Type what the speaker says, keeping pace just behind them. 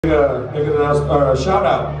A shout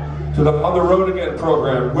out to the On the Road Again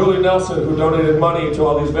program. Willie Nelson, who donated money to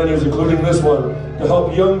all these venues, including this one, to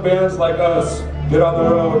help young bands like us get on the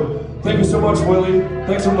road. Thank you so much, Willie.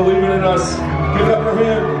 Thanks for believing in us. Give it up for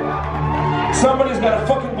him. Somebody's got to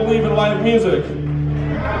fucking believe in live music.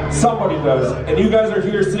 Somebody does. And you guys are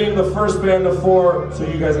here seeing the first band of 4, so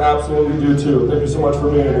you guys absolutely do too. Thank you so much for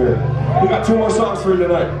being here. We got 2 more songs for you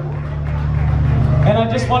tonight. And I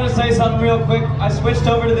just want to say something real quick. I switched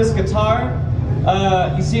over to this guitar.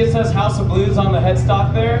 You see it says House of Blues on the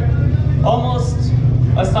headstock there. Almost,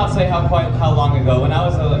 let's not say how long ago. When I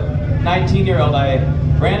was a 19-year-old, I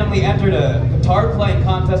randomly entered a guitar playing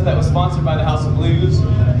contest that was sponsored by the House of Blues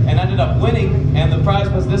and ended up winning, and the prize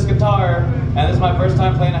was this guitar, and this is my first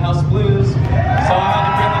time playing a House of Blues, so I had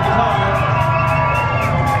to bring the guitar.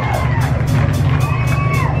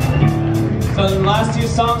 So the last 2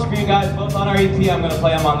 songs for you guys, both on our EP, I'm going to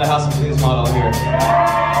play them on the House of Blues model here.